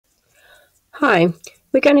Hi,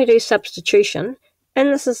 we're going to do substitution,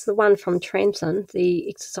 and this is the one from Transon, the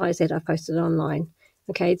exercise that I posted online.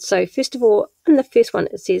 Okay, so first of all, in the first one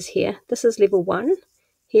it says here, this is level 1.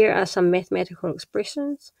 Here are some mathematical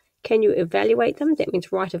expressions. Can you evaluate them? That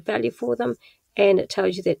means write a value for them, and it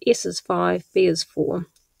tells you that S is 5, B is 4,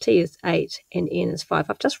 T is 8, and N is 5.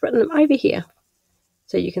 I've just written them over here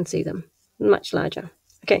so you can see them much larger.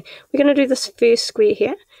 Okay, we're going to do this first square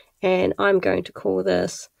here, and I'm going to call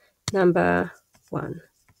this number 1.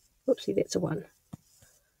 Oopsie, that's a 1.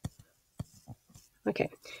 Okay,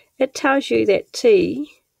 it tells you that t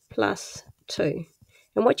plus 2.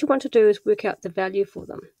 And what you want to do is work out the value for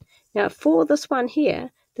them. Now, for this one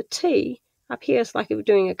here, the t up here is like if we're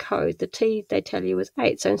doing a code. The t they tell you is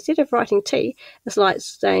 8. So instead of writing t, it's like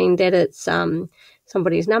saying that it's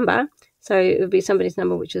somebody's number. So it would be somebody's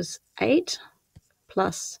number, which is 8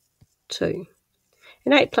 plus 2.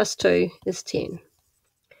 And 8 plus 2 is 10.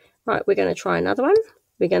 Right, we're going to try another one.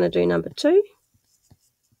 We're going to do number 2.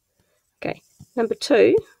 Okay, number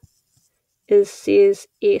 2 says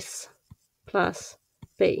S plus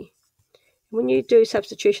B. When you do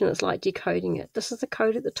substitution, it's like decoding it. This is the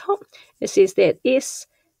code at the top. It says that S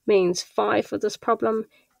means 5 for this problem,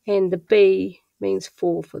 and the B means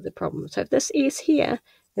 4 for the problem. So this S here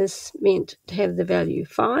is meant to have the value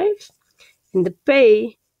 5, and the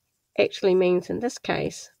B actually means, in this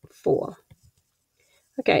case, 4.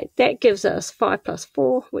 Okay, that gives us 5 plus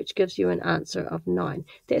 4, which gives you an answer of 9.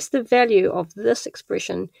 That's the value of this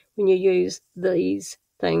expression when you use these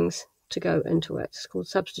things to go into it. It's called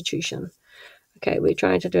substitution. Okay, we're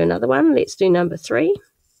trying to do another one. Let's do number 3.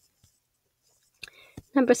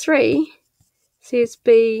 Number 3 says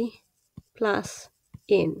B plus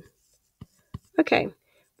N. Okay,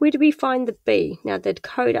 where do we find the B? Now, the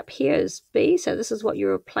code up here is B, so this is what you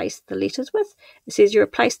replace the letters with. It says you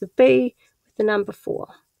replace the B with the number 4.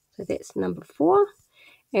 So that's number 4.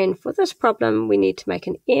 And for this problem, we need to make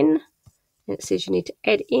an N. And it says you need to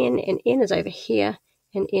add N, and N is over here,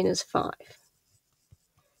 and N is 5.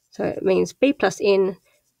 So it means B plus N,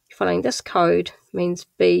 following this code, means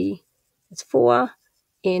B is 4,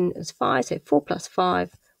 N is 5, so 4 plus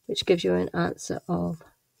 5, which gives you an answer of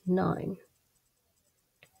 9.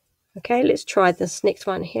 Okay, let's try this next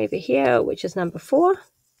one over here, which is number 4.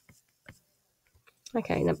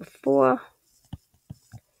 Okay, number 4.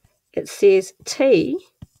 It says T,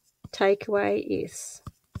 take away S.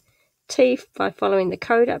 T, by following the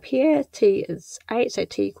code up here, T is 8, so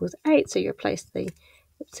T equals 8, so you replace the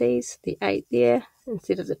 8 there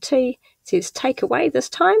instead of the T. It says take away this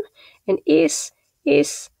time, and S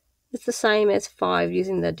is the same as 5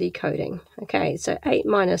 using the decoding. Okay, so 8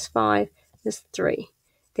 minus 5 is 3.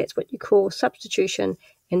 That's what you call substitution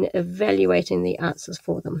and evaluating the answers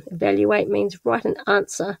for them. Evaluate means write an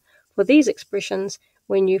answer for these expressions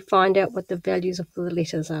when you find out what the values of the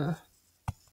letters are.